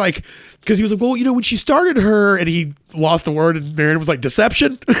was like, well, when she started her, and he lost the word, and Maron was like,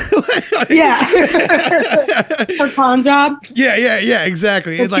 deception. Yeah. Her con job. Yeah,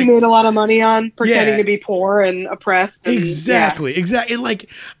 exactly. And she made a lot of money on pretending to be poor and oppressed. And, exactly. And like,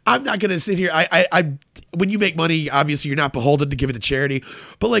 I'm not going to sit here. I when you make money, obviously you're not beholden to give it to charity,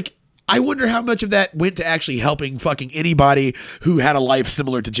 but like, I wonder how much of that went to actually helping fucking anybody who had a life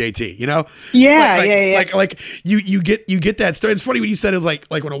similar to JT, you know? Yeah, Like you get that story. It's funny when you said it was like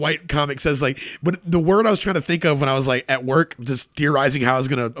when a white comic says like, but the word I was trying to think of when I was like at work, just theorizing how I was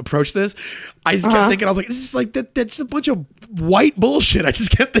going to approach this, I just kept thinking, I was like, this is like, that's a bunch of white bullshit. I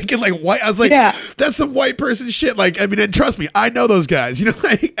just kept thinking like white. I was like, that's some white person shit. Like, I mean, and trust me, I know those guys, you know,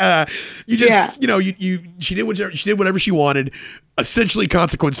 like, you just, you know, she did whatever she wanted, essentially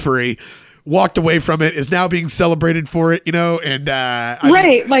consequence free, walked away from it, is now being celebrated for it, you know, and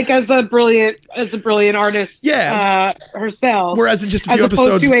like as a brilliant artist, herself. Whereas in just a few as opposed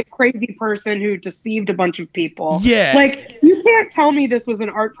episodes, to a crazy person who deceived a bunch of people. Yeah, like you can't tell me this was an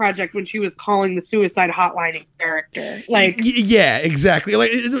art project when she was calling the suicide hotline a character. Like, yeah, exactly.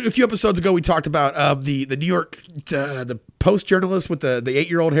 Like a few episodes ago, we talked about the New York the Post journalist with the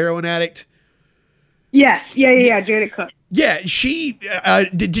 8-year-old heroin addict. Yes, Janet Cook. Yeah, she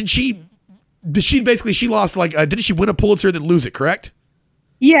did she basically she lost like didn't she win a Pulitzer then lose it, correct?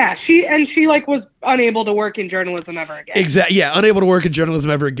 Yeah, she like was unable to work in journalism ever again. Exactly. Yeah, unable to work in journalism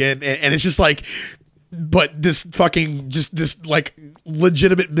ever again, and it's just like, but this fucking this like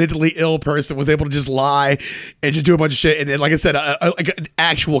legitimate mentally ill person was able to just lie and just do a bunch of shit, and then, like I said, like an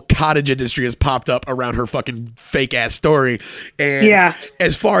actual cottage industry has popped up around her fucking fake ass story. And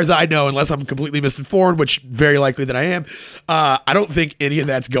as far as I know, unless I'm completely misinformed, which very likely that I am, I don't think any of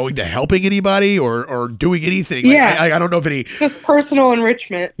that's going to helping anybody or doing anything. Like, I don't know if any just personal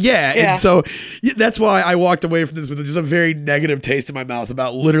enrichment. And so that's why I walked away from this with just a very negative taste in my mouth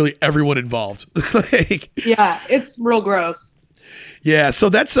about literally everyone involved. It's real gross. Yeah, so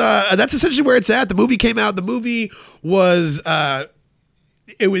that's essentially where it's at. The movie came out. The movie was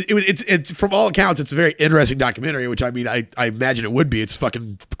it's from all accounts, it's a very interesting documentary, which I mean I imagine it would be. It's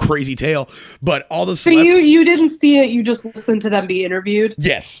fucking crazy tale. But all the So you didn't see it, you just listened to them be interviewed?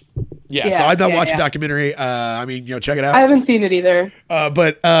 Yes. Yeah, so I've not watched the documentary. I mean, you know, check it out. I haven't seen it either.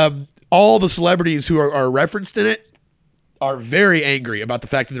 But all the celebrities who are referenced in it are very angry about the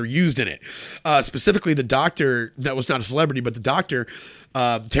fact that they're used in it. Specifically, the doctor that was not a celebrity, but the doctor,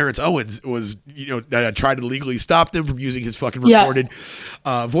 Terrence Owens, was, you know, tried to legally stop them from using his fucking recorded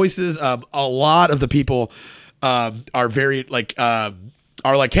voices. A lot of the people are very like,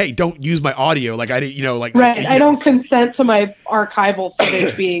 hey, don't use my audio. Like I didn't, you know, like I don't consent to my archival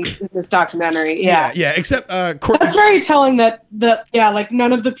footage being in this documentary. Yeah. Except that's very telling that like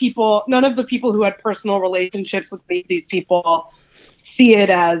none of the people who had personal relationships with these people see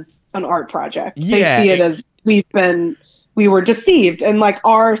it as an art project. They see it as we were deceived, and like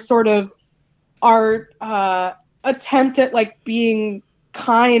our attempt at like being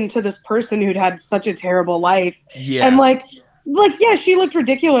kind to this person who'd had such a terrible life. Yeah. And like she looked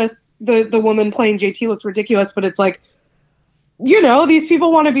ridiculous. The woman playing JT looked ridiculous, but it's like, you know, these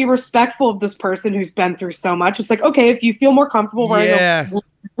people want to be respectful of this person who's been through so much. It's like, okay, if you feel more comfortable wearing a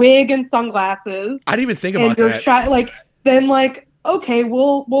wig and sunglasses, I didn't even think about that. Shy, like, then like, okay,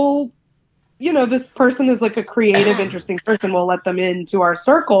 we'll, you know, this person is like a creative, interesting person. We'll let them into our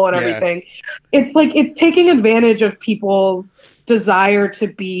circle and everything. It's like, it's taking advantage of people's desire to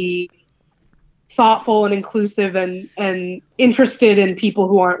be thoughtful and inclusive and interested in people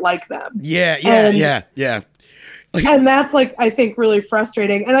who aren't like them. Yeah. Like, and that's like, I think, really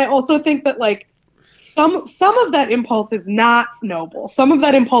frustrating. And I also think that like some of that impulse is not noble. Some of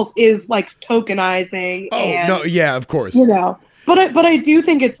that impulse is like tokenizing. Of course. You know, but I do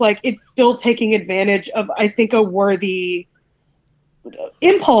think it's like, it's still taking advantage of, I think, a worthy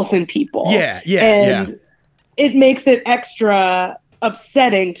impulse in people. And it makes it extra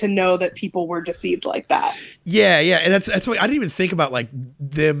upsetting to know that people were deceived like that. And that's why I didn't even think about like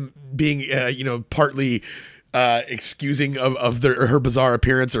them being you know, partly excusing of her bizarre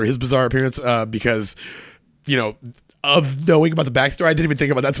appearance or his bizarre appearance because, you know, of knowing about the backstory. I didn't even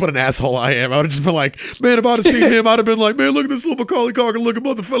think about that's what an asshole I am. I would have just been like, man, if I'd have seen him, I'd have been like, man, look at this little Macaulay Culkin looking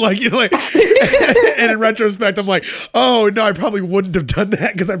motherfucker, like, you know, like. And in retrospect, I'm like, oh no, I probably wouldn't have done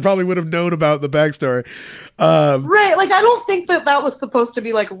that because I probably would have known about the backstory. Right, like I don't think that was supposed to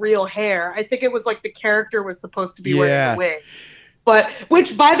be like real hair. I think it was like the character was supposed to be wearing a wig. But,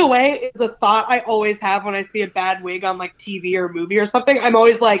 which, by the way, is a thought I always have when I see a bad wig on like TV or movie or something. I'm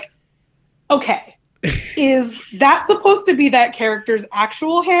always like, okay, is that supposed to be that character's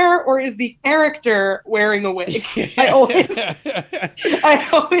actual hair, or is the character wearing a wig? I always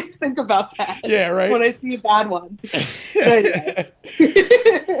think about that. Yeah, right. When I see a bad one.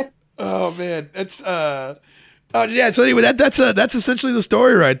 Oh man, that's so anyway, that's essentially the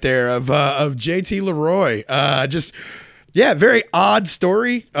story right there of JT Leroy. Very odd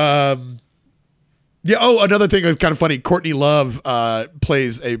story. Yeah. Oh, another thing that's kind of funny. Courtney Love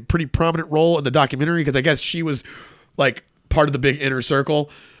plays a pretty prominent role in the documentary because I guess she was like part of the big inner circle,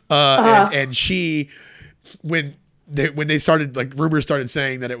 and she when they started, like, rumors started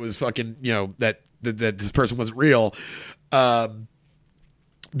saying that it was fucking, you know, that this person wasn't real.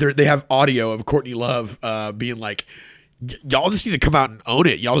 They have audio of Courtney Love being like, y'all just need to come out and own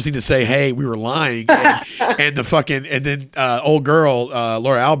it. Y'all just need to say, hey, we were lying. And then old girl,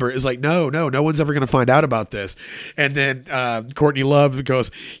 Laura Albert, is like, no one's ever going to find out about this. And then Courtney Love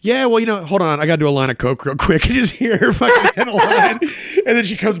goes, yeah, well, you know, hold on, I got to do a line of coke real quick. And just hear her fucking hit a line. And then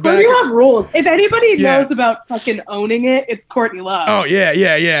she comes back. Well, you have rules. If anybody knows about fucking owning it, it's Courtney Love. Oh,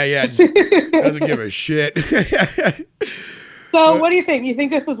 yeah. Just doesn't give a shit. So what do you think? You think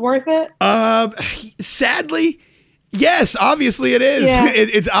this is worth it? Sadly, yes, obviously it is. Yeah,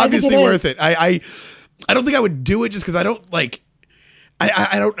 it's obviously worth it. I don't think I would do it just because I don't like.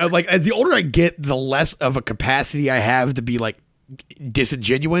 I don't know. Like, as the older I get, the less of a capacity I have to be like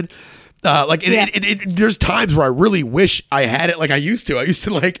disingenuous. There's times where I really wish I had it like I used to. I used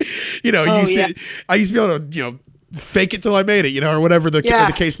to, like, you know, I used to be able to, you know, fake it till I made it, you know, or whatever the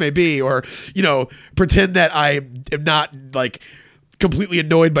case may be, or, you know, pretend that I am not like completely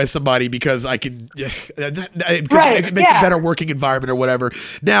annoyed by somebody because I can, it makes a better working environment or whatever.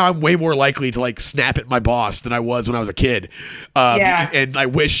 Now I'm way more likely to like snap at my boss than I was when I was a kid. And I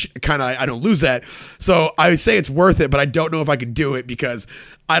wish I don't lose that. So I would say it's worth it, but I don't know if I could do it because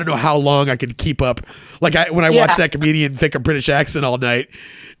I don't know how long I could keep up. Like when I watch that comedian fake a British accent all night.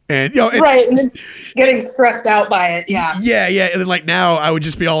 And, you know, and then getting stressed out by it. Yeah. And then, like, now I would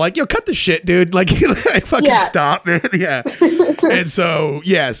just be all like, yo, cut the shit, dude. Like, fucking stop, man. Yeah. And so,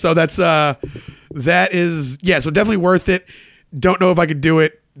 so that's, that is, so definitely worth it. Don't know if I could do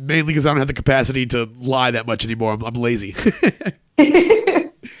it, mainly because I don't have the capacity to lie that much anymore. I'm lazy.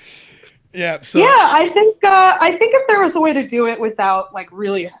 Yeah. So, I think if there was a way to do it without, like,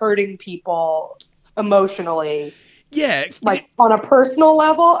 really hurting people emotionally, like on a personal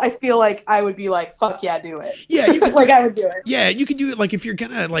level, I feel like I would be like, fuck yeah, do it. Yeah, you could, like I would do it. Yeah, you can do it. Like if you're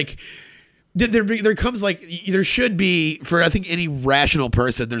gonna like, there comes like there should be for I think any rational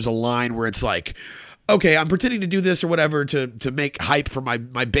person. There's a line where it's like, okay, I'm pretending to do this or whatever to make hype for my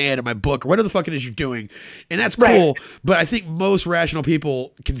band or my book or whatever the fuck it is you're doing, and that's cool. But I think most rational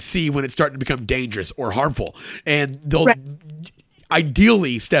people can see when it's starting to become dangerous or harmful, and they'll.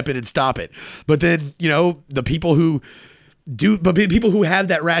 Ideally step in and stop it. But then, you know, the people who people who have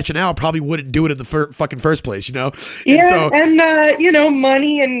that rationale probably wouldn't do it in the fucking first place, you know? And you know,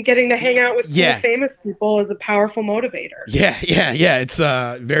 money and getting to hang out with famous people is a powerful motivator. Yeah. It's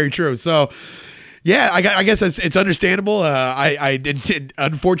very true. So, I guess it's understandable. I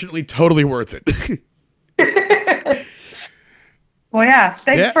unfortunately totally worth it. Well,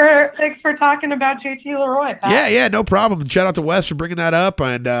 thanks for talking about JT Leroy, Pat. Yeah, no problem. Shout out to Wes for bringing that up,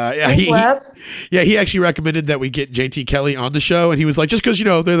 and Wes. He actually recommended that we get JT Kelly on the show, and he was like, just because you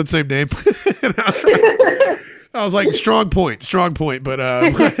know they're the same name. I was like, strong point, but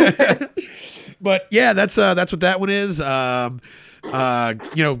but yeah, that's what that one is. You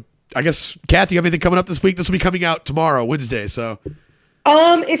know, I guess Kathy, you have anything coming up this week? This will be coming out tomorrow, Wednesday, so.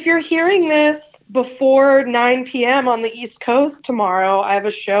 If you're hearing this before 9 p.m. on the East Coast tomorrow, I have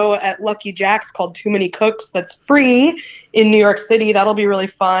a show at Lucky Jack's called Too Many Cooks that's free in New York City. That'll be really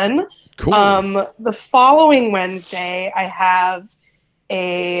fun. Cool. The following Wednesday, I have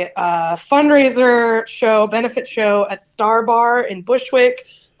a fundraiser show, benefit show at Star Bar in Bushwick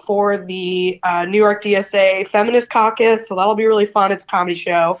for the New York DSA Feminist Caucus. So that'll be really fun. It's a comedy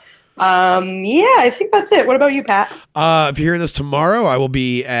show. I think that's it. What about you, Pat? If you're hearing this tomorrow, I will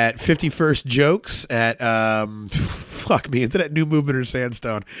be at 51st Jokes at fuck me, is it at New Movement or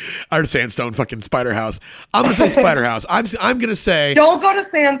Sandstone? Or Sandstone, fucking Spider House. I'm gonna say Spider House. I'm gonna say don't go to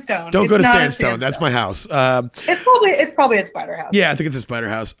Sandstone. Don't go to Sandstone. That's my house. It's probably at Spider House. Yeah, I think it's at Spider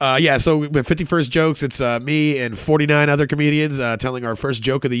House. So with 51st Jokes, it's me and 49 other comedians telling our first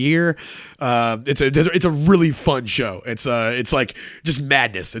joke of the year. It's a really fun show. It's like just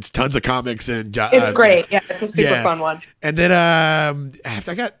madness. It's tons of comics and it's great. Yeah, it's a super fun one. And then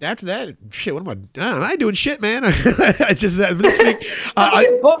after that, shit. What am I? I'm not doing shit, man. I just this week.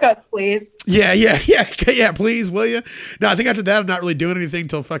 Book us, please. Yeah. Please, will you? No, I think after that, I'm not really doing anything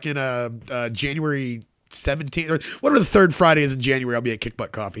till fucking January 17th or whatever the third Friday is in January. I'll be at Kick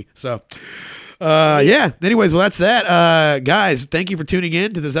Butt Coffee. So, Yeah. Anyways, well, that's that. Guys, thank you for tuning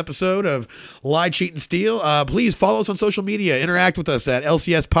in to this episode of Lie, Cheat, and Steal. Please follow us on social media. Interact with us at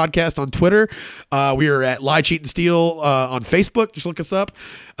LCS Podcast on Twitter. We are at Lie, Cheat, and Steal on Facebook. Just look us up.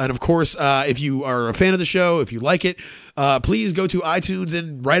 And of course, if you are a fan of the show, if you like it, please go to iTunes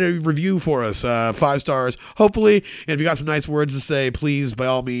and write a review for us. 5 stars, hopefully. And if you got some nice words to say, please, by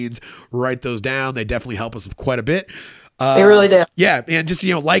all means, write those down. They definitely help us quite a bit. They really do. Yeah, and just,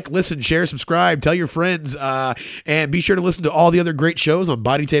 like, listen, share, subscribe, tell your friends, and be sure to listen to all the other great shows on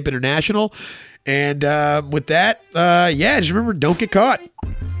Body Tape International. And with that, just remember, don't get caught.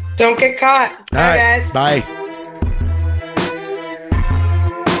 Don't get caught. All right, guys. Bye.